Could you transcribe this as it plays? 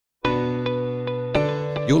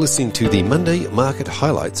You're listening to the Monday Market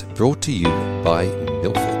Highlights brought to you by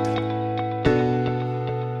Milford.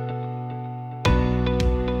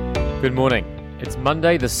 Good morning. It's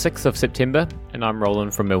Monday the 6th of September and I'm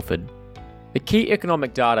Roland from Milford. The key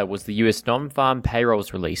economic data was the US non-farm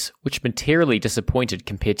payrolls release, which materially disappointed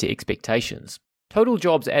compared to expectations. Total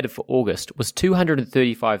jobs added for August was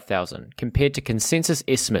 235,000 compared to consensus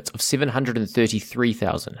estimates of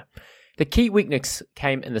 733,000. The key weakness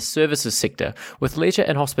came in the services sector, with leisure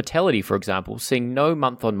and hospitality, for example, seeing no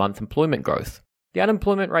month-on-month employment growth. The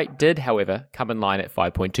unemployment rate did, however, come in line at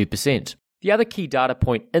 5.2%. The other key data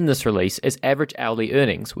point in this release is average hourly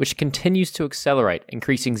earnings, which continues to accelerate,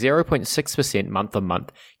 increasing 0.6%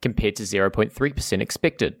 month-on-month compared to 0.3%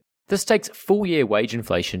 expected. This takes full-year wage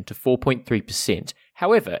inflation to 4.3%.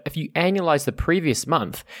 However, if you annualize the previous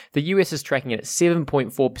month, the US is tracking at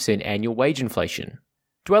 7.4% annual wage inflation.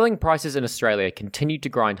 Dwelling prices in Australia continued to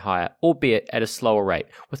grind higher, albeit at a slower rate,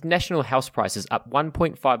 with national house prices up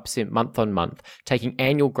 1.5% month-on-month, taking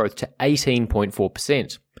annual growth to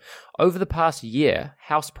 18.4%. Over the past year,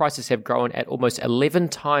 house prices have grown at almost 11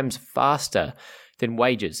 times faster than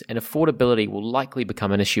wages, and affordability will likely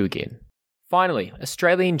become an issue again. Finally,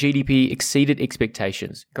 Australian GDP exceeded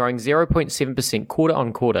expectations, growing 0.7%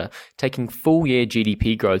 quarter-on-quarter, taking full-year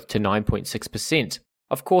GDP growth to 9.6%.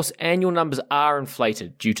 Of course, annual numbers are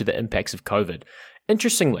inflated due to the impacts of COVID.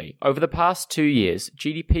 Interestingly, over the past 2 years,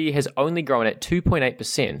 GDP has only grown at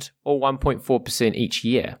 2.8% or 1.4% each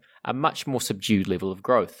year, a much more subdued level of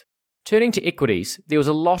growth. Turning to equities, there was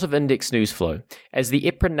a lot of index news flow, as the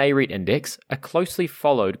EPRA Nareit Index, a closely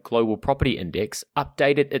followed global property index,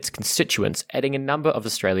 updated its constituents, adding a number of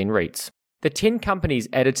Australian REITs. The 10 companies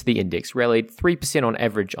added to the index rallied 3% on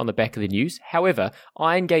average on the back of the news. However,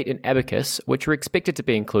 Irongate and Abacus, which were expected to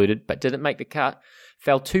be included but didn't make the cut,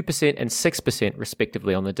 fell 2% and 6%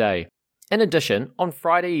 respectively on the day. In addition, on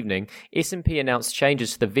Friday evening, S&P announced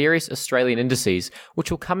changes to the various Australian indices, which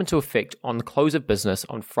will come into effect on the close of business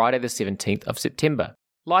on Friday the 17th of September.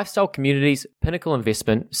 Lifestyle Communities, Pinnacle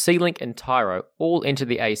Investment, Sealink and Tyro all entered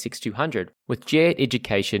the ASX 200, with Jet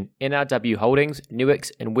Education, NRW Holdings,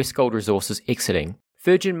 Nuix and Westgold Resources exiting.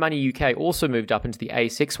 Virgin Money UK also moved up into the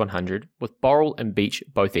ASX 100, with Boral and Beach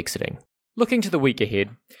both exiting. Looking to the week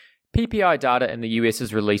ahead, PPI data in the US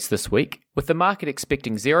is released this week, with the market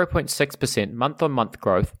expecting 0.6% month-on-month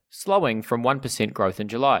growth, slowing from 1% growth in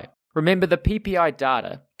July. Remember, the PPI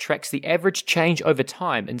data tracks the average change over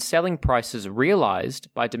time in selling prices realised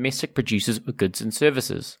by domestic producers of goods and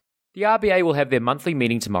services. The RBA will have their monthly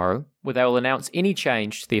meeting tomorrow, where they will announce any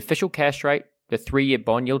change to the official cash rate, the 3-year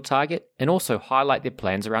bond yield target, and also highlight their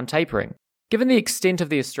plans around tapering. Given the extent of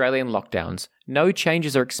the Australian lockdowns, no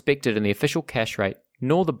changes are expected in the official cash rate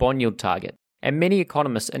nor the bond yield target, and many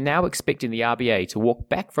economists are now expecting the RBA to walk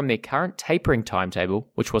back from their current tapering timetable,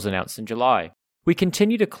 which was announced in July. We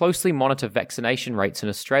continue to closely monitor vaccination rates in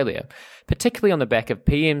Australia, particularly on the back of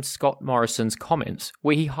PM Scott Morrison's comments,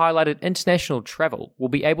 where he highlighted international travel will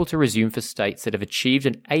be able to resume for states that have achieved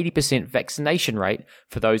an 80% vaccination rate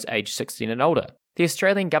for those aged 16 and older. The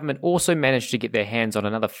Australian government also managed to get their hands on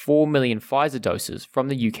another 4 million Pfizer doses from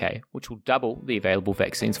the UK, which will double the available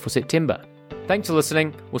vaccines for September. Thanks for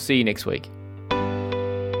listening. We'll see you next week.